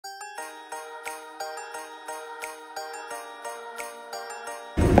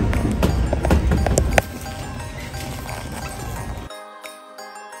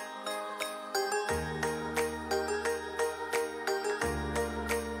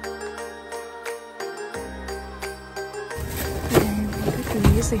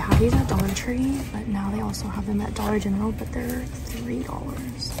these. They have these at Dollar Tree, but now they also have them at Dollar General, but they're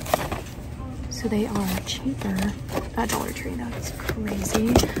 $3. So they are cheaper at Dollar Tree. That's crazy.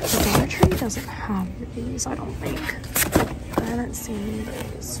 The Dollar Tree doesn't have these, I don't think. I haven't seen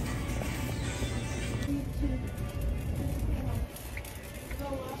these.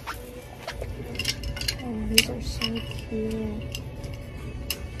 Oh, these are so cute.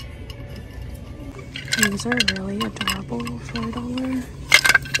 These are really adorable for $1.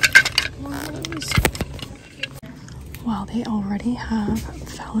 Wow, they already have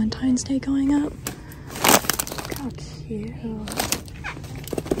Valentine's Day going up. Look how cute.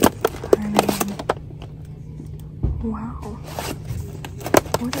 I mean, wow.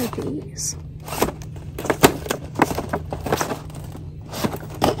 What are these?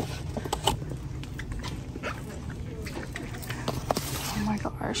 Oh my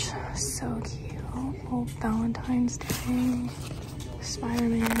gosh, so cute. Oh, Valentine's Day,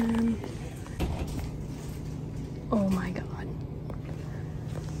 Spider-Man. Oh my god.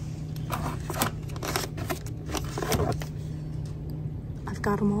 I've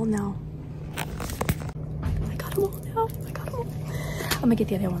got them all now. I got them all now. I got them all. I'm gonna get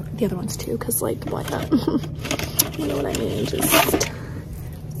the other ones too, cause like why not? You know what I mean? Just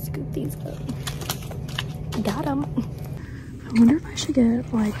scoop these up. Got them. I wonder if I should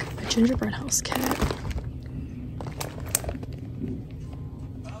get like a gingerbread house kit.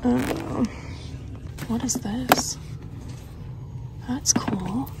 What is this? That's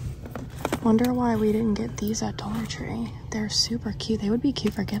cool. Wonder why we didn't get these at Dollar Tree. They're super cute. They would be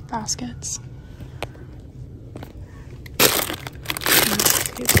cute for gift baskets. That's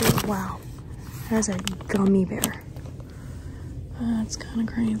cute. Wow. That is a gummy bear. That's kind of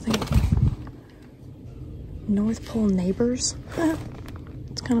crazy. North Pole neighbors.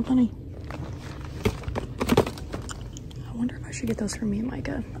 It's kind of funny. I wonder if I should get those for me and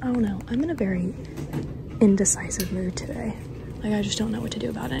Micah. I don't know. I'm in a very indecisive mood today. Like, I just don't know what to do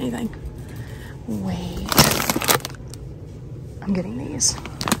about anything. Wait. I'm getting these.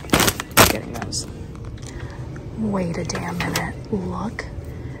 I'm getting those. Wait a damn minute. Look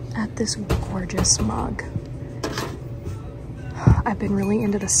at this gorgeous mug. I've been really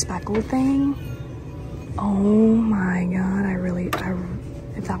into the speckled thing. Oh my god,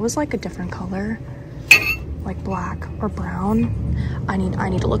 if that was like a different color, like black or brown, I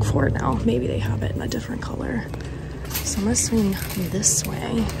need to look for it now. Maybe they have it in a different color. So I'm gonna swing this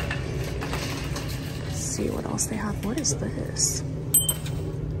way. Let's see what else they have. What is this?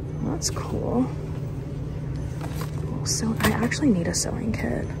 That's cool. So I actually need a sewing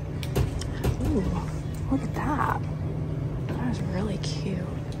kit. Ooh, look at that. That is really cute.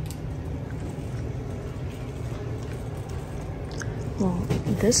 Well,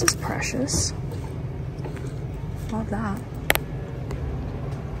 this is precious. Love that.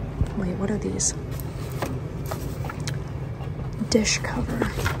 Wait, what are these? Dish cover.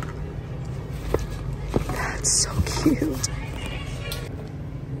 That's so cute.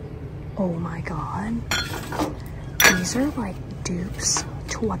 Oh my god. These are like dupes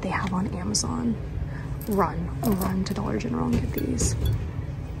to what they have on Amazon. Run to Dollar General and get these.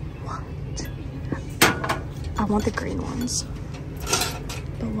 What? I want the green ones.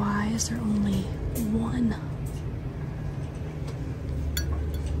 But why is there only one?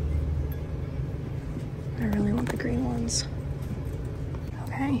 I really want the green ones.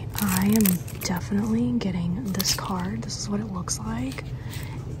 Okay, I am definitely getting this card. This is what it looks like.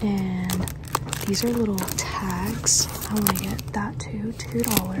 And these are little tags. I want to get that too.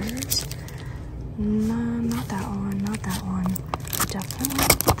 $2. No, not that one. Not that one.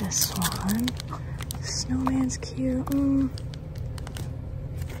 Definitely this one. Snowman's cute.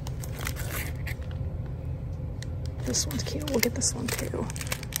 This one's cute. We'll get this one too.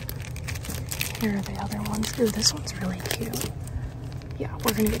 Here are the other ones. Ooh, this one's really cute. Yeah,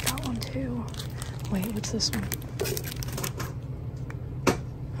 we're gonna get that one too. Wait, what's this one?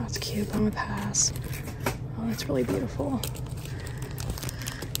 That's cute, but I'm gonna pass. Oh, that's really beautiful.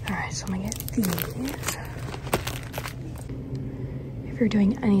 Alright, so I'm gonna get these. If you're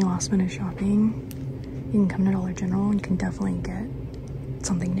doing any last minute shopping, you can come to Dollar General and you can definitely get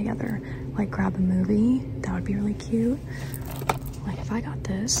something together. Like grab a movie, that would be really cute. Like if I got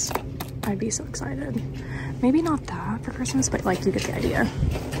this, I'd be so excited. Maybe not that for Christmas, but like you get the idea.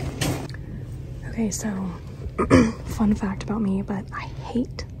 Okay, so fun fact about me, but I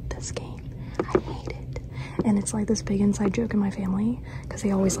hate this game. I hate it. And it's like this big inside joke in my family because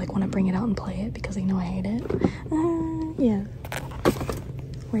they always like want to bring it out and play it because they know I hate it. Yeah.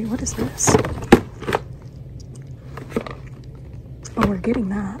 Wait, what is this? Oh, we're getting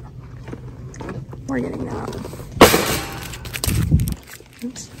that. We're getting that.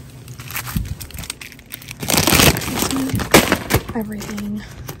 Oops. Everything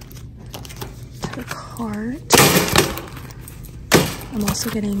to the cart. I'm also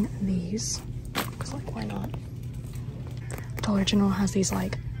getting these, because like, why not? Dollar General has these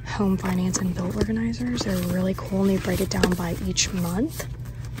like home finance and bill organizers. They're really cool and they break it down by each month.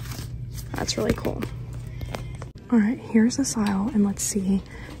 That's really cool. All right, here's this aisle, and let's see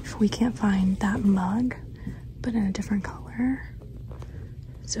if we can't find that mug, but in a different color.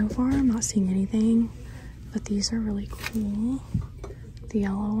 So far, I'm not seeing anything, but these are really cool. The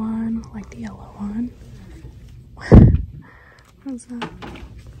yellow one, I like the yellow one. What's that?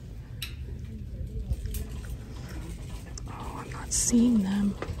 Oh, I'm not seeing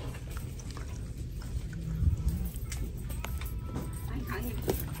them.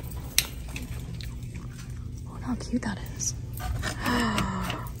 Look how cute that is.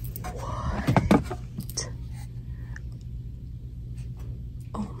 What?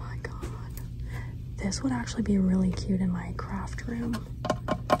 Oh my god. This would actually be really cute in my craft room.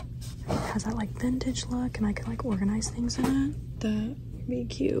 It has that like vintage look and I could like organize things in it. That would be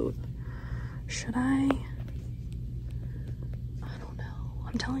cute. Should I don't know.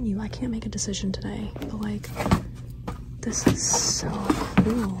 I'm telling you, I can't make a decision today. But like, this is so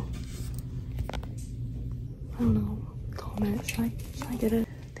cool. I don't know. Comment. Should I get it?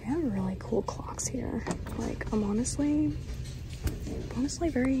 They have really cool clocks here. Like, I'm honestly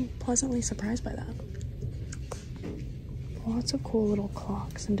very pleasantly surprised by that. Lots of cool little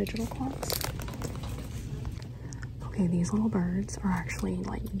clocks and digital clocks. Okay, these little birds are actually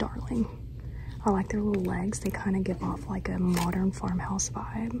like darling. I like their little legs. They kind of give off like a modern farmhouse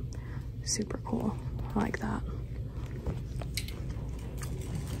vibe. Super cool. I like that.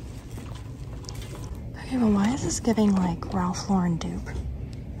 Okay, well, why is this giving like Ralph Lauren dupe?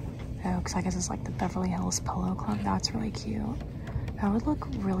 Oh, because I guess it's like the Beverly Hills Pillow Club. That's really cute. That would look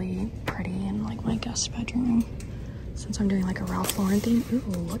really pretty in like my guest bedroom, since I'm doing like a Ralph Lauren theme.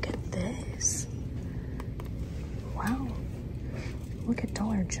 Ooh, look at this. Wow. Look at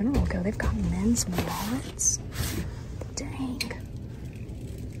Dollar General go. They've got men's wallets. Dang.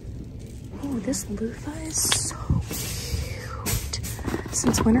 Oh, this loofah is so cute.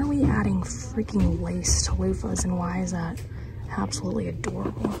 Since when are we adding freaking lace to loofahs, and why is that absolutely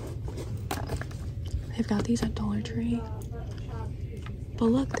adorable? They've got these at Dollar Tree. But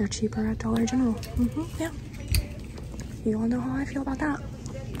look, they're cheaper at Dollar General. Yeah. You all know how I feel about that.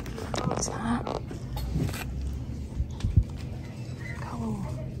 What's that? Got a little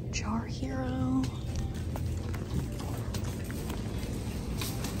jar hero.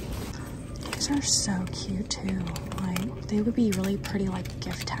 These are so cute too. Like, they would be really pretty like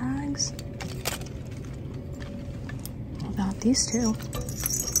gift tags. What about these two?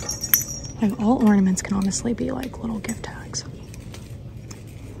 Like, all ornaments can honestly be like little gift tags.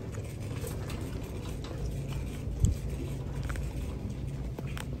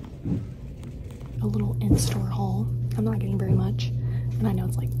 A little in-store haul. I'm not getting very much, and I know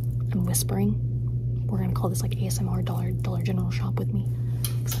it's like I'm whispering. We're gonna call this like ASMR Dollar General shop with me,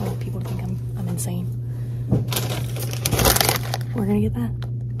 because I want people to think I'm insane. We're gonna get that.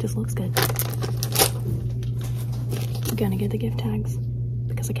 Just looks good. I'm gonna get the gift tags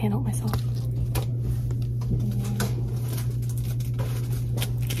because I can't help myself.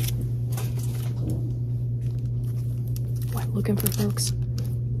 What, looking for folks?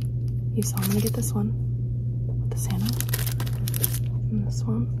 You saw I'm gonna get this one, the Santa, and this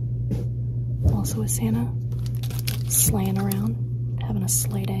one, also a Santa, sleighing around, having a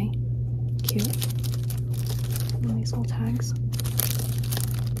sleigh day, cute. And these little tags.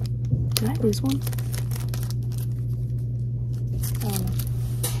 Did I lose one?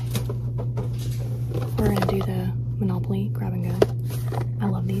 We're gonna do the Monopoly grab and go. I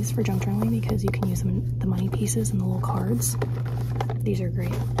love these for junk journaling because you can use them in the money pieces and the little cards. These are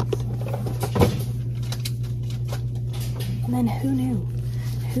great. And then who knew?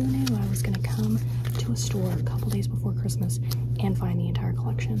 Who knew I was gonna come to a store a couple days before Christmas and find the entire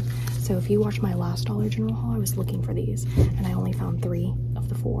collection? So if you watched my last Dollar General haul, I was looking for these and I only found 3 of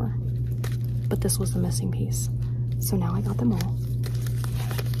the 4. But this was the missing piece. So now I got them all.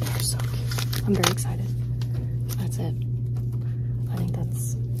 They're so cute. I'm very excited. That's it. I think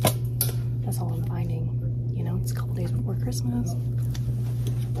that's all I'm finding. You know, it's a couple days before Christmas.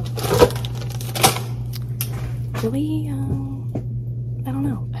 Really, I don't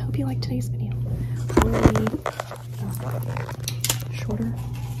know. I hope you liked today's video. Probably shorter,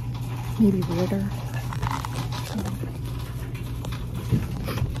 maybe weirder.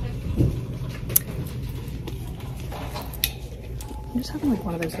 I'm just having like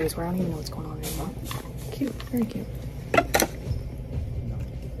one of those days where I don't even know what's going on anymore. Cute, very cute.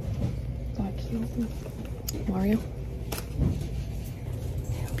 Mario.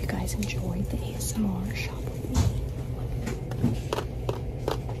 I hope you guys enjoyed the ASMR shop with me.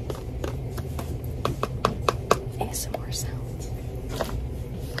 ASMR sounds.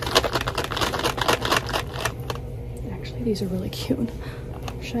 Actually, these are really cute.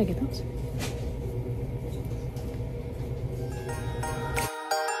 Should I get those?